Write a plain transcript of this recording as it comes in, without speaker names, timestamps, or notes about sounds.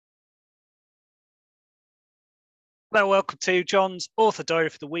Hello, welcome to John's Author Diary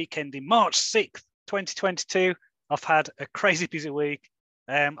for the weekend in March 6th, 2022. I've had a crazy busy week.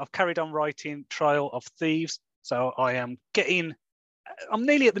 I've carried on writing Trial of Thieves, so I'm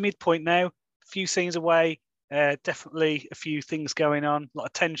nearly at the midpoint now, a few scenes away, definitely a few things going on, a lot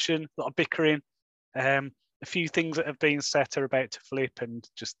of tension, a lot of bickering, a few things that have been set are about to flip and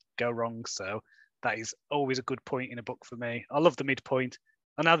just go wrong, so that is always a good point in a book for me. I love the midpoint.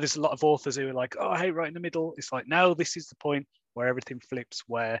 I know there's a lot of authors who are like, oh, I hate right in the middle. It's like, no, this is the point where everything flips,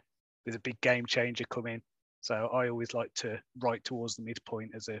 where there's a big game changer coming. So I always like to write towards the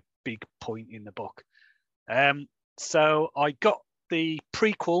midpoint as a big point in the book. So I got the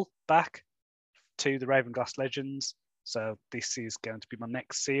prequel back to the Ravenglass Legends. So this is going to be my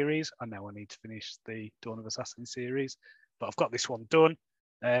next series. I know I need to finish the Dawn of Assassin series, but I've got this one done.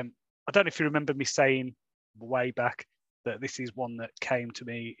 I don't know if you remember me saying way back that this is one that came to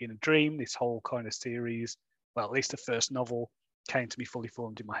me in a dream. This whole kind of series, well, at least the first novel, came to me fully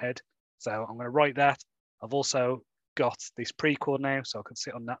formed in my head. So I'm going to write that. I've also got this prequel now, so I can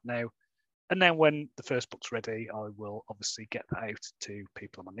sit on that now. And then when the first book's ready, I will obviously get that out to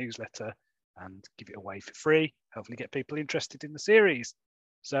people on my newsletter and give it away for free, hopefully get people interested in the series.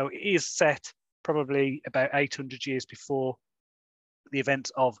 So it is set probably about 800 years before the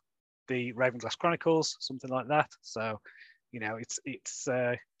events of the Ravenglass Chronicles, something like that. So, it's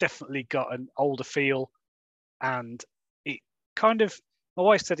definitely got an older feel, and it kind of, my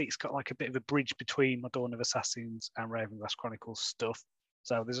wife said it's got like a bit of a bridge between my Dawn of Assassins and Ravenglass Chronicles stuff.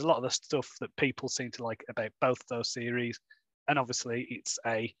 So there's a lot of the stuff that people seem to like about both those series, and obviously it's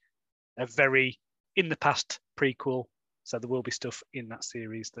a very in the past prequel. So there will be stuff in that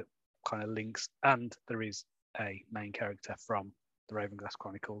series that kind of links, and there is a main character from the Ravenglass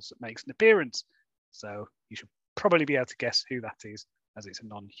Chronicles that makes an appearance. So you should probably be able to guess who that is, as it's a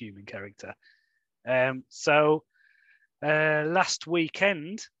non-human character. Last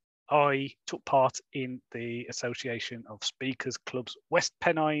weekend, I took part in the Association of Speakers Club's West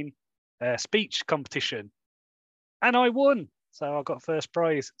Pennine speech competition, and I won. So I got first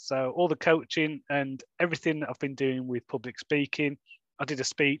prize. So all the coaching and everything that I've been doing with public speaking, I did a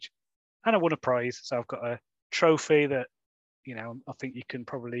speech and I won a prize. So I've got a trophy that, I think you can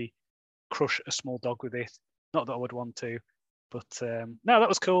probably crush a small dog with it. Not that I would want to, but no, that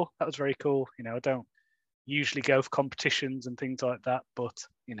was cool. That was very cool. I don't usually go for competitions and things like that, but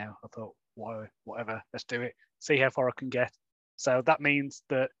I thought, whatever, let's do it. See how far I can get. So that means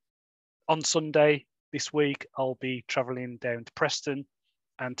that on Sunday this week, I'll be travelling down to Preston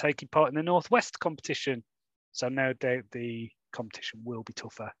and taking part in the Northwest competition. So no doubt the competition will be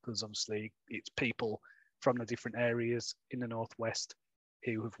tougher because obviously it's people from the different areas in the Northwest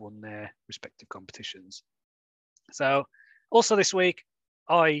who have won their respective competitions. So also this week,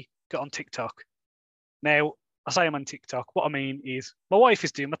 I got on TikTok. Now, I say I'm on TikTok. What I mean is my wife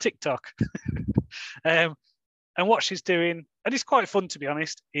is doing my TikTok. And what she's doing, and it's quite fun to be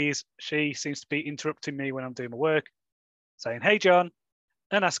honest, is she seems to be interrupting me when I'm doing my work, saying, "Hey, John,"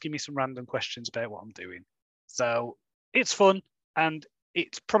 and asking me some random questions about what I'm doing. So it's fun, and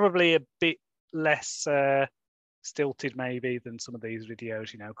it's probably a bit less stilted maybe than some of these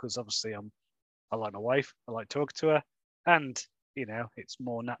videos, because obviously I like my wife, I like talking to her, and it's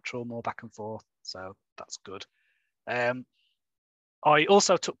more natural, more back and forth, so that's good. I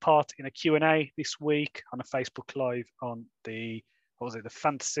also took part in a Q&A this week on a Facebook Live on the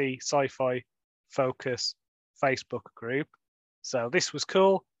Fantasy Sci-Fi Focus Facebook group. So this was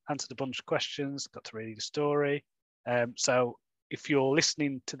cool, answered a bunch of questions, got to read a story. So if you're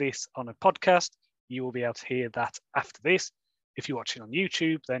listening to this on a podcast, you will be able to hear that after this. If you're watching on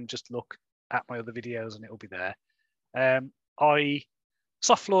YouTube, then just look at my other videos and it will be there. I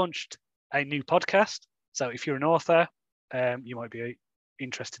soft launched a new podcast. So if you're an author, you might be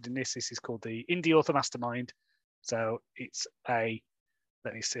interested in this. This is called the Indie Author Mastermind. So it's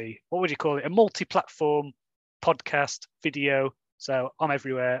let me see, what would you call it? A multi-platform podcast video. So I'm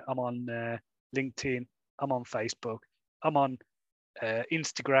everywhere. I'm on LinkedIn. I'm on Facebook. I'm on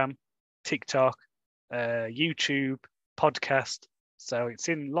Instagram, TikTok, YouTube, podcast. So it's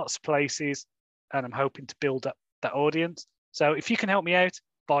in lots of places, and I'm hoping to build up that audience. So if you can help me out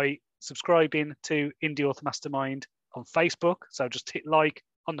by subscribing to Indie Author Mastermind on Facebook, so just hit like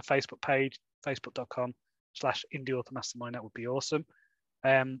on the Facebook page, facebook.com/Indie Author Mastermind. That would be awesome.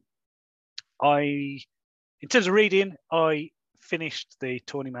 In terms of reading, I finished the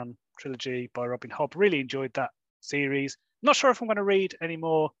Tawny-Man trilogy by Robin Hobb. Really enjoyed that series. Not sure if I'm going to read any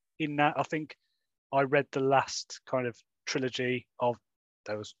more in that. I think I read the last kind of trilogy of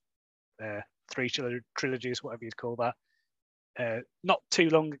those three trilogies, whatever you'd call that, not too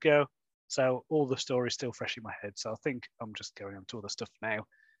long ago. So all the story is still fresh in my head. So I think I'm just going on to other stuff now.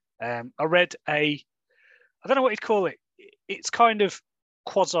 I read I don't know what you'd call it. It's kind of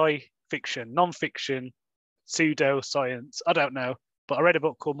quasi-fiction, non-fiction, pseudo-science. I don't know. But I read a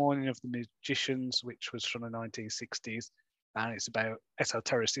book called Morning of the Magicians, which was from the 1960s. And it's about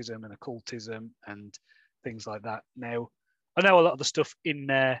esotericism and occultism and things like that. Now, I know a lot of the stuff in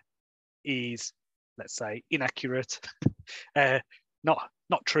there is, let's say, inaccurate,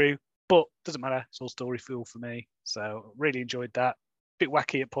 not true, but doesn't matter. It's all story fuel for me. So really enjoyed that. Bit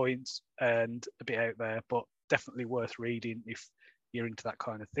wacky at points and a bit out there, but definitely worth reading if you're into that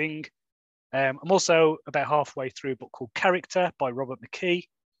kind of thing. I'm also about halfway through a book called Character by Robert McKee.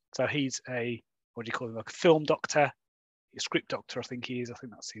 So he's what do you call him, like a film doctor, a script doctor, I think he is. I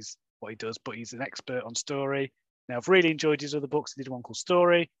think that's what he does, but he's an expert on story. Now, I've really enjoyed his other books. He did one called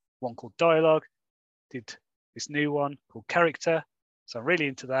Story, one called Dialogue, did this new one called Character. So I'm really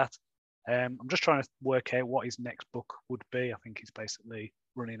into that. I'm just trying to work out what his next book would be. I think he's basically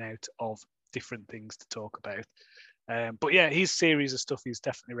running out of different things to talk about. But yeah, his series of stuff is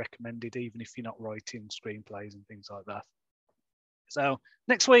definitely recommended, even if you're not writing screenplays and things like that. So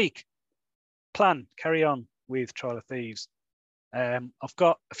next week, carry on with Trial of Thieves. I've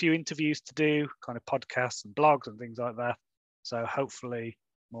got a few interviews to do, kind of podcasts and blogs and things like that. So hopefully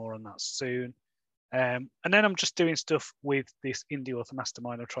more on that soon. And then I'm just doing stuff with this Indie Author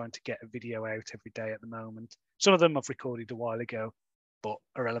Mastermind. I'm trying to get a video out every day at the moment. Some of them I've recorded a while ago, but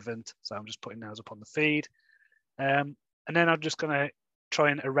are relevant. So I'm just putting those up on the feed. And then I'm just going to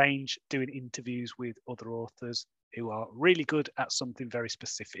try and arrange doing interviews with other authors who are really good at something very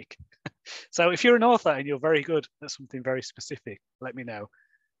specific. So if you're an author and you're very good at something very specific, let me know.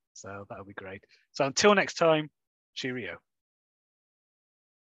 So that'll be great. So until next time, cheerio.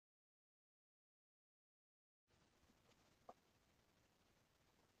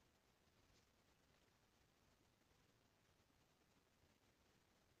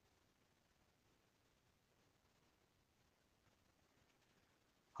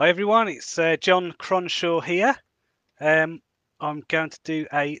 Hi everyone, it's John Cronshaw here. I'm going to do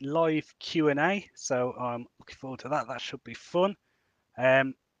a live Q&A, so I'm looking forward to that. That should be fun.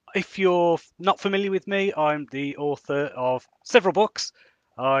 If you're not familiar with me, I'm the author of several books.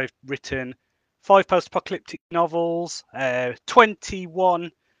 I've written 5 post-apocalyptic novels,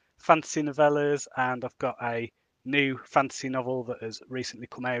 21 fantasy novellas, and I've got a new fantasy novel that has recently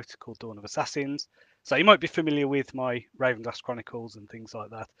come out called Dawn of Assassins. So you might be familiar with my Ravenglass Chronicles and things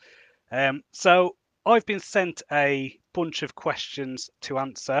like that. So I've been sent a bunch of questions to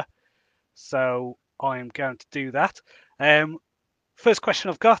answer, so I'm going to do that. First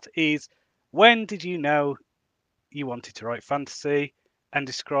question I've got is, when did you know you wanted to write fantasy, and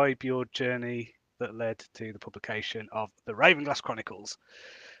describe your journey that led to the publication of the Ravenglass Chronicles?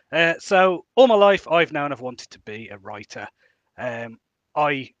 So all my life I've known I've wanted to be a writer.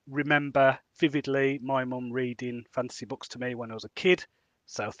 I remember vividly my mum reading fantasy books to me when I was a kid.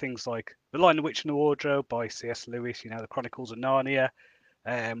 So things like The Lion, the Witch and the Wardrobe by C.S. Lewis, the Chronicles of Narnia,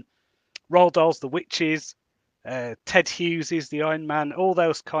 Roald Dahl's The Witches, Ted Hughes's The Iron Man, all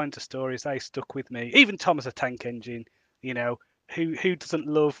those kinds of stories, they stuck with me. Even Thomas the Tank Engine, who doesn't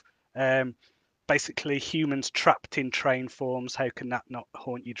love basically humans trapped in train forms? How can that not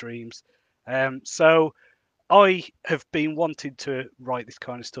haunt your dreams? So I have been wanting to write this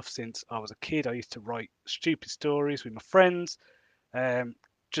kind of stuff since I was a kid. I used to write stupid stories with my friends.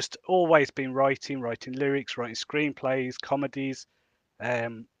 Just always been writing lyrics, writing screenplays, comedies,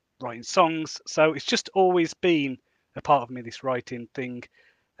 writing songs. So it's just always been a part of me, this writing thing.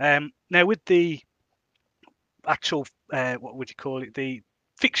 Now with the actual, what would you call it, the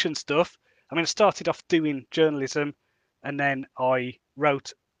fiction stuff, I started off doing journalism, and then I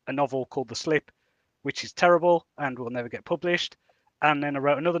wrote a novel called The Slip, which is terrible and will never get published. And then I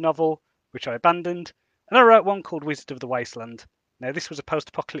wrote another novel, which I abandoned. And I wrote one called Wizard of the Wasteland. Now, this was a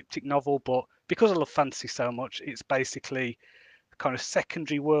post-apocalyptic novel, but because I love fantasy so much, it's basically a kind of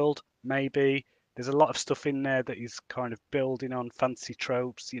secondary world, maybe. There's a lot of stuff in there that is kind of building on fantasy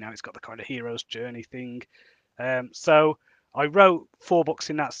tropes. It's got the kind of hero's journey thing. So I wrote 4 books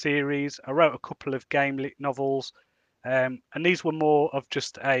in that series. I wrote a couple of game lit novels. And these were more of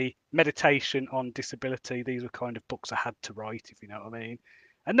just a meditation on disability. These were kind of books I had to write, if you know what I mean.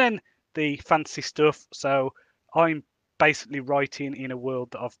 And then the fantasy stuff. So I'm basically writing in a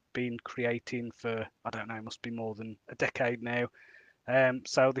world that I've been creating for, I don't know, it must be more than a decade now.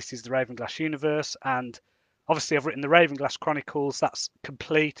 So this is the Ravenglass universe. And obviously I've written the Ravenglass Chronicles. That's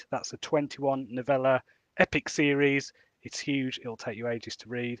complete. That's a 21 novella epic series. It's huge. It'll take you ages to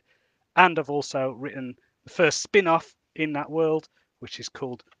read. And I've also written the first spin-off in that world, which is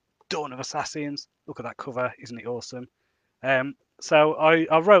called Dawn of Assassins. Look at that cover, isn't it awesome? So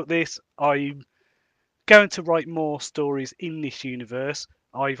I wrote this. I'm going to write more stories in this universe.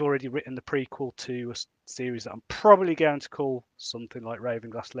 I've already written the prequel to a series that I'm probably going to call something like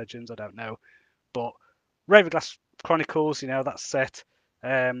Ravenglass Legends. I don't know, but Ravenglass Chronicles, that's set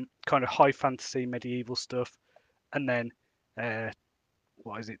kind of high fantasy medieval stuff, and then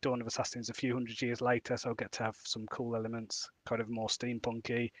what is it? Dawn of Assassins a few hundred years later, so I'll get to have some cool elements, kind of more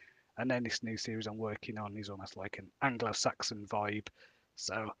steampunky. And then this new series I'm working on is almost like an Anglo-Saxon vibe.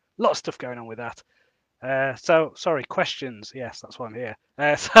 So a lot of stuff going on with that. So sorry, questions. Yes, that's why I'm here.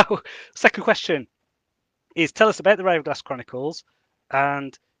 So second question is tell us about the Ravenglass Chronicles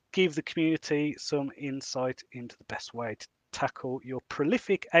and give the community some insight into the best way to tackle your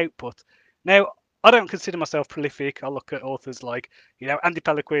prolific output. Now, I don't consider myself prolific. I look at authors like, Andy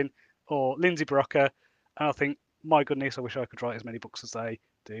Pelequin or Lindsay Barocca, and I think, my goodness, I wish I could write as many books as they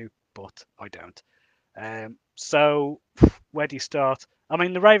do, but I don't. So where do you start? I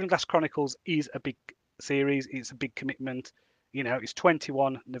mean, the Ravenglass Chronicles is a big series. It's a big commitment. It's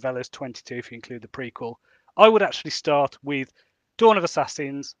 21 novellas, 22 if you include the prequel. I would actually start with Dawn of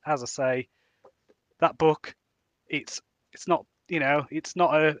Assassins. As I say, that book, it's not it's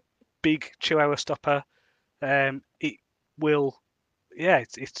not a big 2 hour stopper. It will, yeah,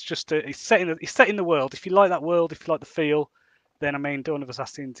 it's just it's set in the world. If you like that world, if you like the feel, then I mean Dawn of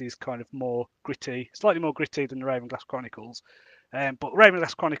Assassins is kind of more gritty, slightly more gritty than the Ravenglass Chronicles. But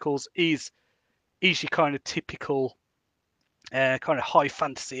Ravenglass Chronicles is your kind of typical kind of high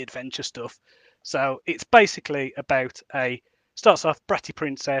fantasy adventure stuff. So it's basically about starts off bratty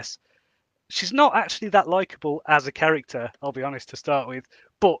princess. She's not actually that likable as a character, I'll be honest, to start with.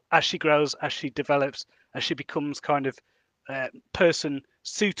 But as she grows, as she develops, as she becomes kind of person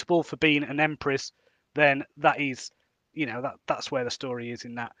suitable for being an empress, then that is, that's where the story is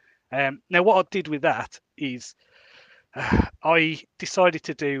in that. Now, what I did with that is I decided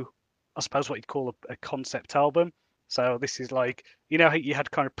to do, I suppose, what you'd call a concept album. So this is like, you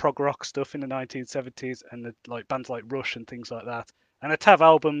had kind of prog rock stuff in the 1970s and like bands like Rush and things like that. And I'd have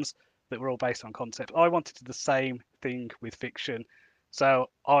albums that were all based on concept. I wanted to do the same thing with fiction. So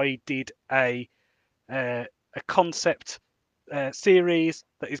I did a concept series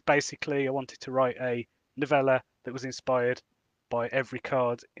that is basically, I wanted to write a novella that was inspired by every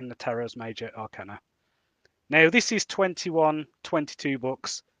card in the Tarot's Major Arcana. Now, this is 21, 22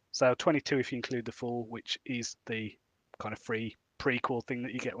 books, so 22 if you include the full, which is the kind of free prequel thing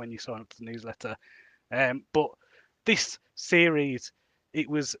that you get when you sign up to the newsletter. But this series, it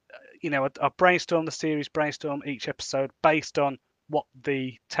was, I brainstormed the series, brainstorm each episode based on what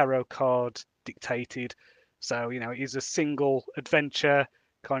the tarot card dictated. So, it is a single adventure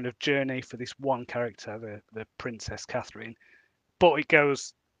kind of journey for this one character, the Princess Catherine. But it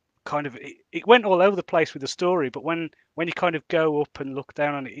goes kind of it went all over the place with the story, but when you kind of go up and look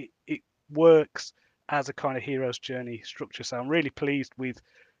down on it, it works as a kind of hero's journey structure. So I'm really pleased with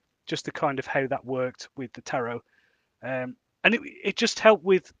just the kind of how that worked with the tarot, and it just helped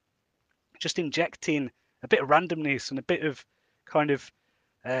with just injecting a bit of randomness and a bit of kind of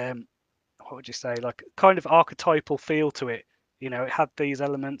what would you say, like kind of archetypal feel to it. It had these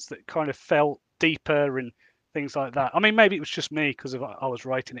elements that kind of felt deeper and things like that. I mean, maybe it was just me because I was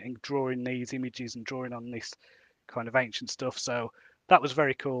writing it and drawing these images and drawing on this kind of ancient stuff. So that was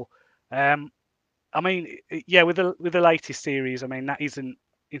very cool. I mean, yeah, with the latest series, I mean that isn't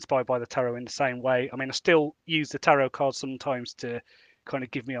inspired by the tarot in the same way. I mean, I still use the tarot cards sometimes to kind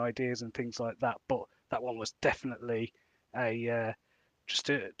of give me ideas and things like that, but that one was definitely a just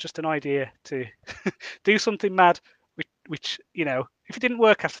an idea to do something mad, which if it didn't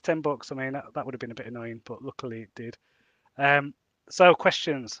work after 10 books, I mean that would have been a bit annoying, but luckily it did. So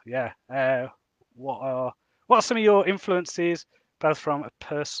questions, yeah. What are some of your influences, both from a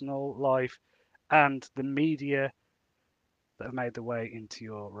personal life and the media, that have made their way into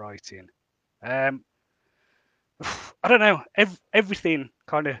your writing? Um, I don't know. Everything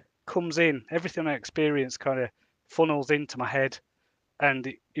kind of comes in. Everything I experience kind of funnels into my head, and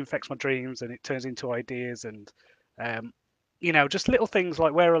it infects my dreams, and it turns into ideas, and just little things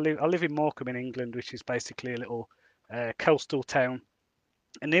like where I live. I live in Morecambe in England, which is basically a little coastal town.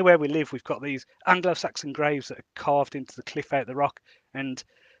 And near where we live, we've got these Anglo-Saxon graves that are carved into the cliff out of the rock, and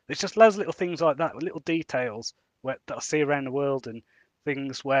there's just loads of little things like that, little details that I see around the world, and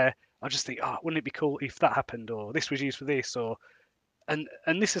things where I just think, oh, wouldn't it be cool if that happened, or this was used for this, or and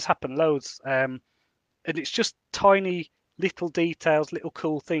this has happened loads. And it's just tiny little details, little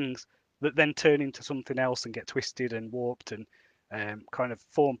cool things that then turn into something else and get twisted and warped and kind of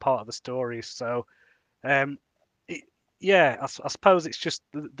form part of the stories. So um, it, yeah, I suppose it's just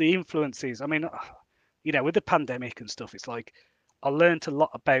the influences. I mean, with the pandemic and stuff, it's like I learned a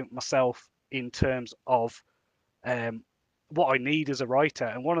lot about myself in terms of um, what I need as a writer.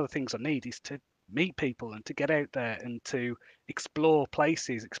 And one of the things I need is to meet people and to get out there and to explore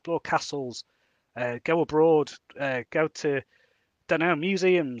places, explore castles, go abroad, go to, don't know,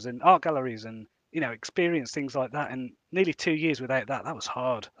 museums and art galleries and, experience things like that. And nearly 2 years without that, that was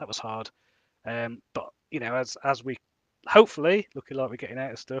hard. That was hard. But, as we hopefully looking like we're getting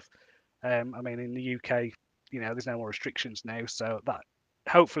out of stuff, I mean, in the UK, there's no more restrictions now. So that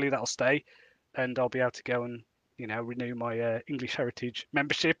hopefully that'll stay and I'll be able to go and renew my English Heritage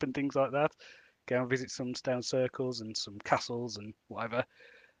membership and things like that. Go and visit some stone circles and some castles and whatever.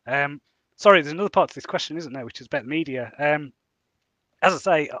 Um, Sorry, there's another part to this question, isn't there, which is about the media. As I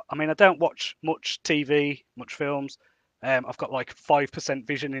say, I mean, I don't watch much TV, much films. I've got like 5%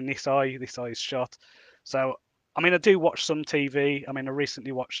 vision in this eye. This eye is shot. So, I mean, I do watch some TV. I mean, I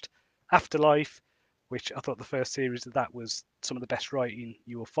recently watched Afterlife, which I thought the first series of that was some of the best writing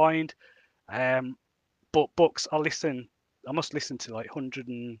you will find. Um, but books, I must listen to like 100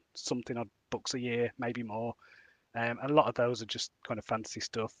 and something odd books a year, maybe more. And a lot of those are just kind of fantasy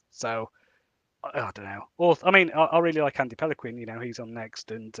stuff. So I don't know. Or I mean, I really like Andy Pelequin. He's on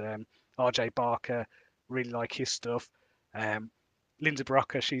next, and R.J. Barker. Really like his stuff. Um, Linda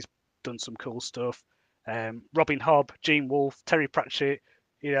Barocca, she's done some cool stuff. Robin Hobb, Gene Wolfe, Terry Pratchett.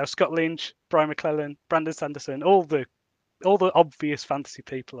 Scott Lynch, Brian McClellan, Brandon Sanderson. All the obvious fantasy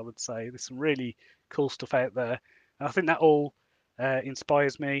people, I would say. There's some really cool stuff out there, and I think that all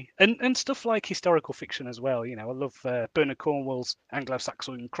inspires me, and stuff like historical fiction as well. I love Bernard Cornwell's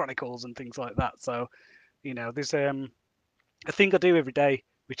Anglo-Saxon Chronicles and things like that. So, there's a thing I do every day,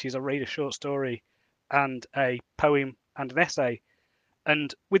 which is I read a short story and a poem and an essay.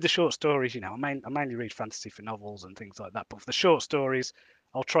 And with the short stories, I mainly read fantasy for novels and things like that. But for the short stories,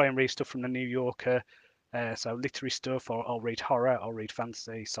 I'll try and read stuff from the New Yorker, so literary stuff, or I'll read horror, I'll read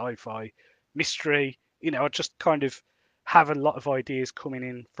fantasy, sci-fi, mystery. I just kind of have a lot of ideas coming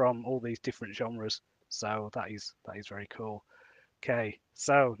in from all these different genres. So that is very cool. Okay,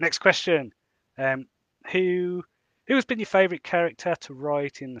 so next question. Um, who who has been your favourite character to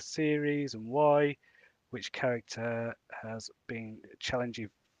write in the series and why? Which character has been challenging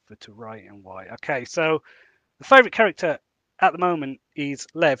to write and why? Okay, so the favourite character at the moment is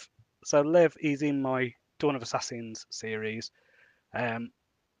Lev. So Lev is in my Dawn of Assassins series. Um,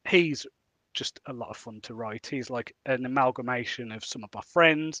 he's just a lot of fun to write. He's like an amalgamation of some of my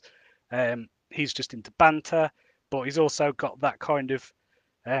friends. He's just into banter, but he's also got that kind of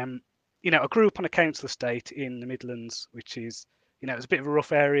um, I grew up on a council estate in the Midlands, which is, it's a bit of a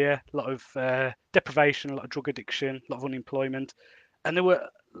rough area, a lot of deprivation, a lot of drug addiction, a lot of unemployment. And there were,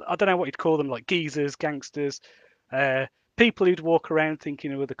 I don't know what you'd call them, like geezers, gangsters, uh, people who'd walk around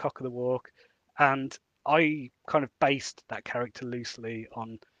thinking they were the cock of the walk. And I kind of based that character loosely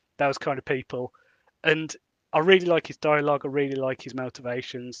on those kind of people. And I really like his dialogue. I really like his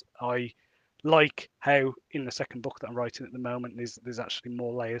motivations. I like how in the second book that I'm writing at the moment, there's actually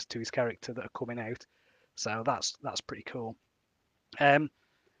more layers to his character that are coming out. So that's pretty cool. Um,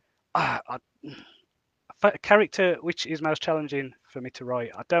 a character which is most challenging for me to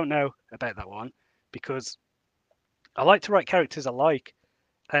write, I don't know about that one because I like to write characters I like,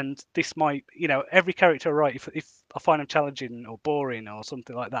 and this might, every character I write, if I find them challenging or boring or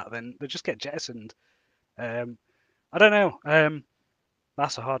something like that, then they just get jettisoned. Um, I don't know.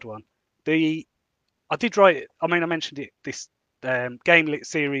 That's a hard one. The I did write. I mean, I mentioned it. This game lit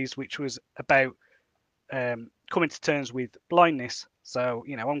series, which was about coming to terms with blindness. So,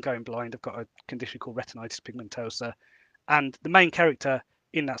 I'm going blind. I've got a condition called retinitis pigmentosa, and the main character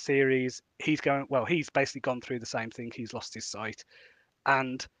in that series, he's going. Well, he's basically gone through the same thing. He's lost his sight,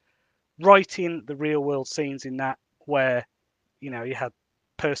 and writing the real world scenes in that, where you had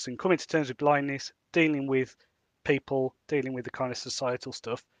person coming to terms with blindness, dealing with people, dealing with the kind of societal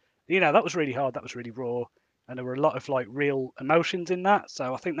stuff. That was really hard. That was really raw, and there were a lot of like real emotions in that.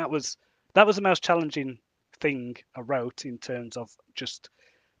 So I think that was the most challenging thing I wrote in terms of just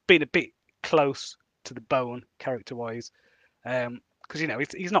being a bit close to the bone character wise. Because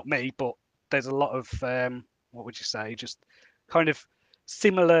he's not me, but there's a lot of what would you say, just kind of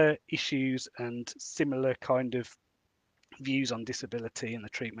similar issues and similar kind of views on disability and the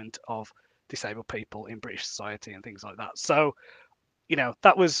treatment of disabled people in British society and things like that. So,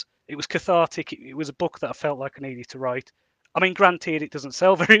 it was cathartic. It was a book that I felt like I needed to write. I mean, granted, it doesn't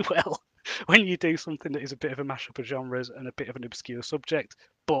sell very well when you do something that is a bit of a mashup of genres and a bit of an obscure subject,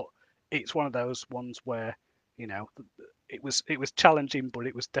 but it's one of those ones where, you know, it was challenging, but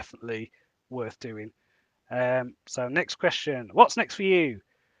it was definitely worth doing. So next question, what's next for you?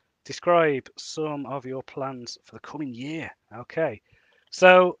 Describe some of your plans for the coming year. Okay,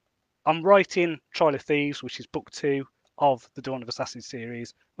 so I'm writing Trial of Thieves, which is book 2 of the Dawn of Assassins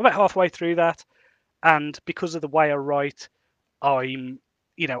series. I'm about halfway through that, and because of the way I write, I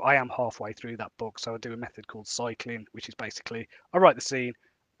am halfway through that book. So I do a method called cycling, which is basically I write the scene,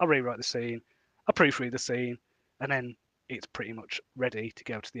 I rewrite the scene, I proofread the scene, and then it's pretty much ready to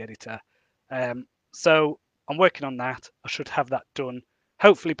go to the editor. So I'm working on that. I should have that done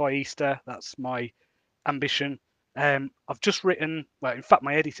hopefully by Easter. That's my ambition. I've just written, well, in fact,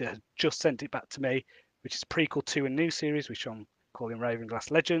 my editor has just sent it back to me, which is a prequel to a new series, which I'm calling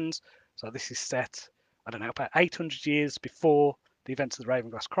Ravenglass Legends. So this is set, I don't know, about 800 years before the events of the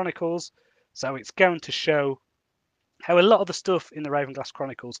Ravenglass Chronicles. So it's going to show how a lot of the stuff in the Ravenglass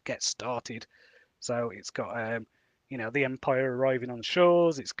Chronicles gets started. So it's got, the Empire arriving on the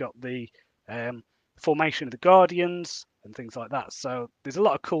shores. It's got the formation of the Guardians and things like that. So there's a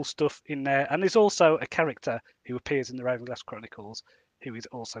lot of cool stuff in there, and there's also a character who appears in the Ravenglass Chronicles who is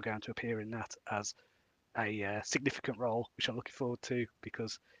also going to appear in that as a significant role, which I'm looking forward to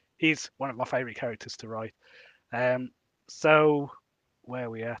because he's one of my favourite characters to write. So where are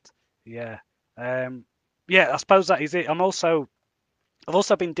we at? Yeah, I suppose that is it. I've also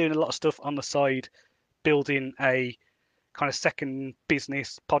been doing a lot of stuff on the side, building a kind of second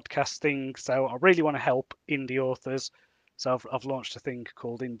business podcast thing. So I really want to help indie authors. So I've launched a thing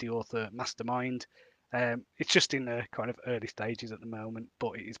called Indie Author Mastermind. It's just in the kind of early stages at the moment,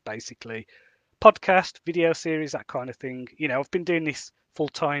 but it is basically podcast, video series, that kind of thing. I've been doing this full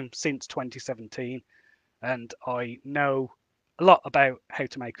time since 2017, and I know a lot about how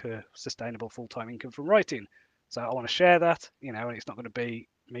to make a sustainable full time income from writing. So I want to share that, and it's not going to be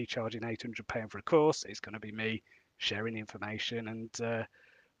me charging £800 for a course. It's going to be me sharing information and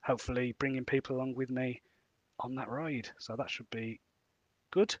hopefully bringing people along with me on that ride. So that should be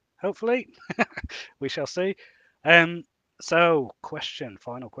good, hopefully. We shall see. So,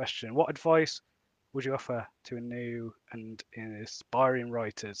 final question. What advice would you offer to a new and aspiring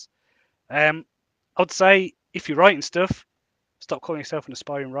writers? I'd say if you're writing stuff, stop calling yourself an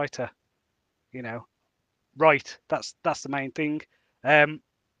aspiring writer. Write. That's the main thing.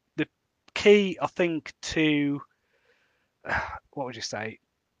 The key, I think, to what would you say?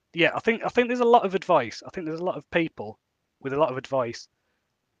 Yeah, I think there's a lot of advice. I think there's a lot of people with a lot of advice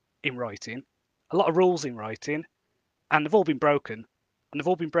in writing, a lot of rules in writing, and they've all been broken, and they've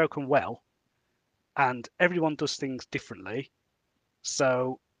all been broken well, and everyone does things differently.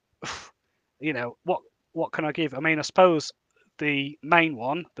 So, what can I give? I mean, I suppose the main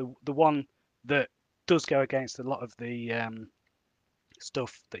one, the one that does go against a lot of the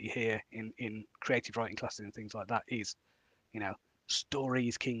stuff that you hear in creative writing classes and things like that is, story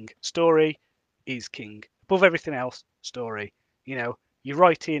is king. Story is king. Above everything else, story. Your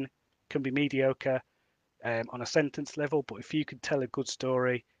writing can be mediocre on a sentence level, but if you can tell a good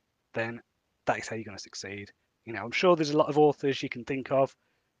story, then that is how you're going to succeed. I'm sure there's a lot of authors you can think of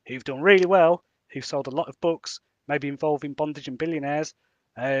who've done really well, who've sold a lot of books, maybe involving bondage and billionaires,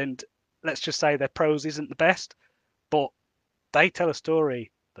 and let's just say their prose isn't the best, but they tell a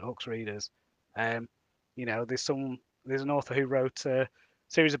story that hooks readers. There's an author who wrote a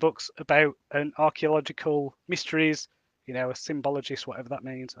series of books about an archaeological mysteries, a symbologist, whatever that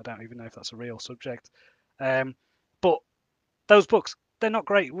means. I don't even know if that's a real subject. But those books, they're not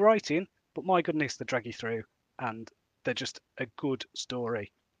great writing, but my goodness, they drag you through, and they're just a good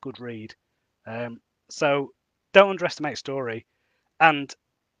story, good read. So don't underestimate story, and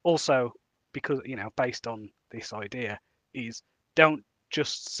also because based on this idea is don't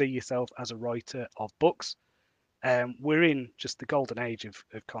just see yourself as a writer of books. We're in just the golden age of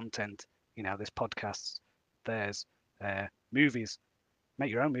content. There's podcasts, there's movies.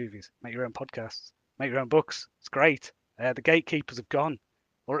 Make your own movies, make your own podcasts, make your own books. It's great. The gatekeepers have gone,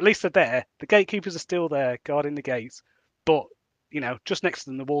 or at least they're there. The gatekeepers are still there, guarding the gates, but just next to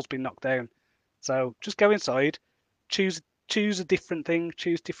them, the wall's been knocked down. So just go inside, choose a different thing,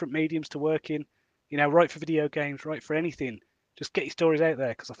 choose different mediums to work in. Write for video games, write for anything. Just get your stories out there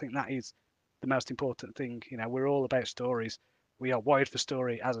because I think that is the most important thing. We're all about stories. We are wired for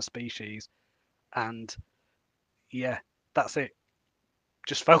story as a species, and yeah, that's it.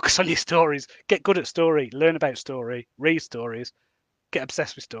 Just focus on your stories. Get good at story. Learn about story. Read stories. Get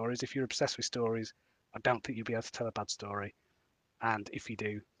obsessed with stories. If you're obsessed with stories, I don't think you'll be able to tell a bad story. And if you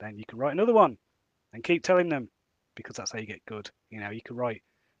do, then you can write another one and keep telling them because that's how you get good. You can write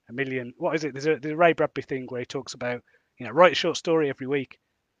a million. What is it? There's a Ray Bradbury thing where he talks about, write a short story every week,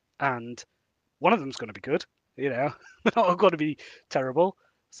 and one of them's going to be good. They're not going to be terrible.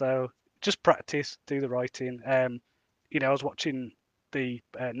 So just practice, do the writing. You know, I was watching the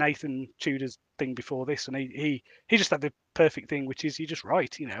Nathan Tudor's thing before this, and he just had the perfect thing, which is you just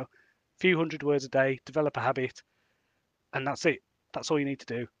write. You know, a few hundred words a day, develop a habit, and that's it. That's all you need to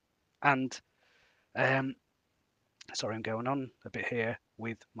do. And sorry, I'm going on a bit here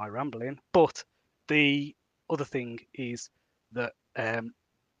with my rambling, but the other thing is that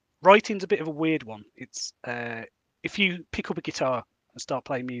writing's a bit of a weird one. It's if you pick up a guitar and start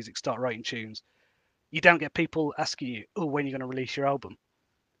playing music, start writing tunes, you don't get people asking you, "Oh, when are you going to release your album?"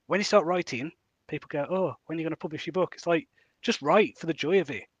 When you start writing, people go, "Oh, when are you going to publish your book?" It's like just write for the joy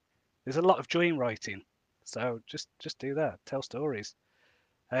of it. There's a lot of joy in writing, so just do that. Tell stories.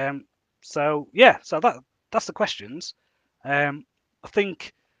 So yeah, so that's the questions. I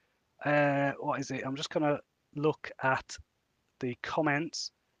think what is it? I'm just gonna look at the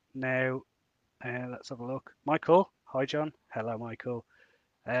comments now. Let's have a look. Michael, hi John. Hello, Michael.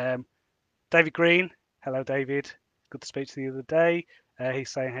 David Green, hello David. Good to speak to you the other day.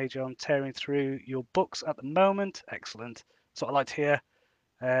 He's saying, hey John, tearing through your books at the moment. Excellent. That's what I like to hear.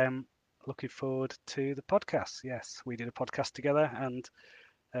 Looking forward to the podcast. Yes, we did a podcast together, and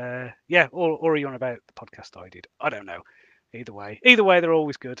yeah, or are you on about the podcast I did? I don't know. Either way, they're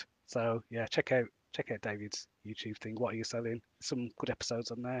always good. So yeah, check out David's YouTube thing. What are you selling? Some good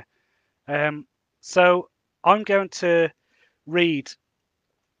episodes on there. So I'm going to read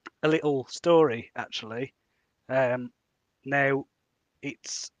a little story actually. Now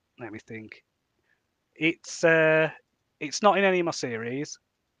it's let me think. It's not in any of my series.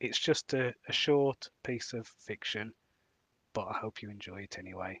 It's just a short piece of fiction, but I hope you enjoy it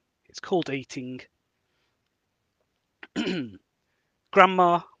anyway. It's called Eating.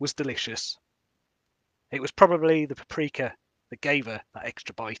 Grandma was delicious. It was probably the paprika that gave her that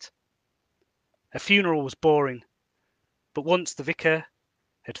extra bite. Her funeral was boring, but once the vicar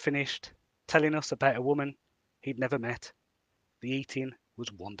had finished telling us about a woman he'd never met, the eating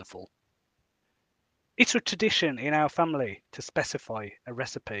was wonderful. It's a tradition in our family to specify a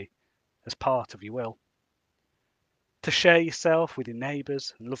recipe as part of your will. To share yourself with your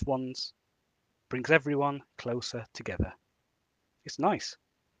neighbours and loved ones brings everyone closer together. It's nice.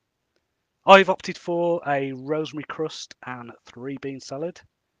 I've opted for a rosemary crust and 3-bean salad.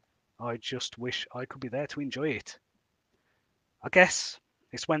 I just wish I could be there to enjoy it. I guess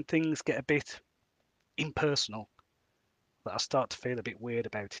it's when things get a bit impersonal that I start to feel a bit weird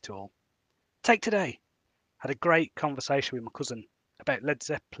about it all. Take today. Had a great conversation with my cousin about Led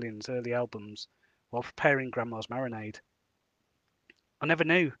Zeppelin's early albums while preparing Grandma's marinade. I never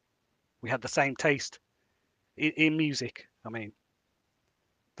knew we had the same taste in music, I mean.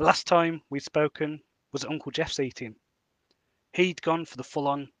 The last time we'd spoken was at Uncle Jeff's eating. He'd gone for the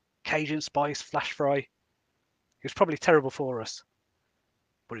full-on Cajun spice flash fry. It was probably terrible for us,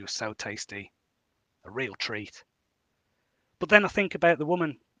 but it was so tasty. A real treat. But then I think about the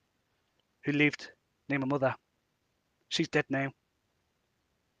woman who lived near my mother. She's dead now.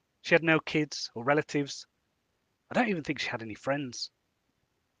 She had no kids or relatives. I don't even think she had any friends.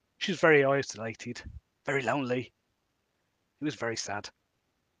 She was very isolated, very lonely. It was very sad.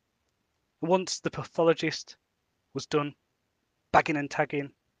 And once the pathologist was done, bagging and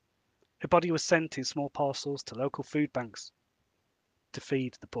tagging, her body was sent in small parcels to local food banks to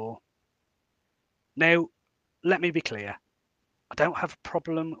feed the poor. Now, let me be clear. I don't have a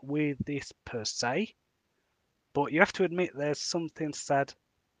problem with this per se, but you have to admit there's something sad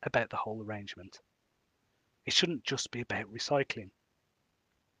about the whole arrangement. It shouldn't just be about recycling.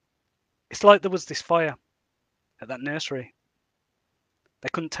 It's like there was this fire at that nursery. They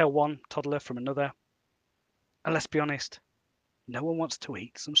couldn't tell one toddler from another. And let's be honest, no one wants to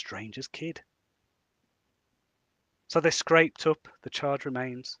eat some stranger's kid. So they scraped up the charred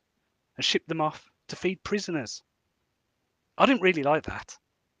remains and shipped them off to feed prisoners. I didn't really like that.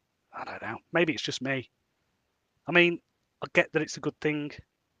 I don't know. Maybe it's just me. I mean, I get that it's a good thing,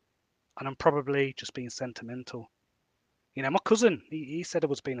 and I'm probably just being sentimental. You know, my cousin, he said I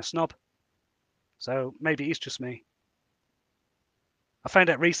was being a snob. So maybe it's just me. I found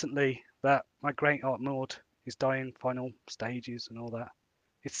out recently that my great aunt Maud is dying, final stages and all that.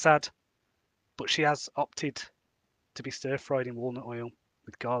 It's sad, but she has opted to be stir-fried in walnut oil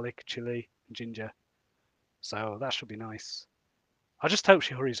with garlic, chili, and ginger. So that should be nice. I just hope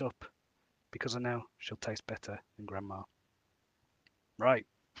she hurries up, because I know she'll taste better than Grandma. Right.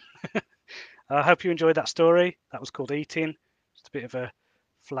 I hope you enjoyed that story. That was called Eating. Just a bit of a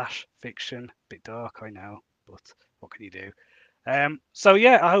flash fiction, a bit dark, I know, but what can you do? So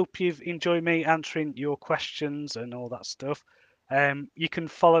yeah, I hope you've enjoyed me answering your questions and all that stuff. You can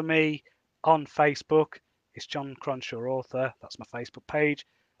follow me on Facebook. It's John Cronshaw Author. That's my Facebook page.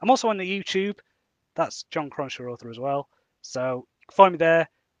 I'm also on the YouTube. That's John Cronshaw Author as well. So you can find me there.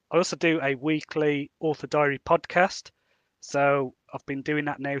 I also do a weekly author diary podcast. So I've been doing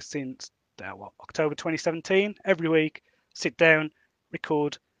that now since October 2017. Every week, sit down,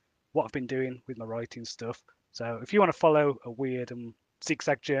 record what I've been doing with my writing stuff. So if you want to follow a weird and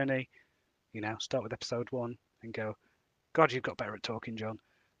zigzag journey, start with episode 1 and go, God, you've got better at talking, John.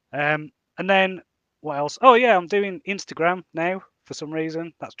 And then what else? Oh yeah, I'm doing Instagram now for some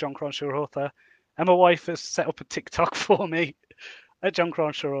reason. That's John Cronshaw Author. And my wife has set up a TikTok for me at John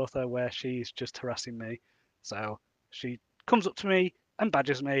Cronshaw Author where she's just harassing me. So she comes up to me and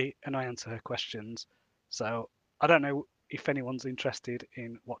badgers me and I answer her questions. So I don't know if anyone's interested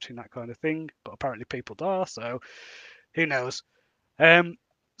in watching that kind of thing, but apparently people are, so who knows?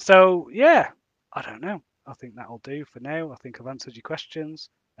 So yeah, I don't know. I think that'll do for now. I think I've answered your questions,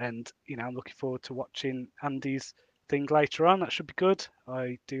 and I'm looking forward to watching Andy's thing later on. That should be good.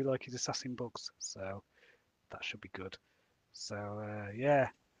 I do like his assassin books, so that should be good. So yeah.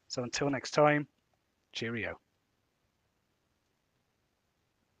 So until next time, cheerio.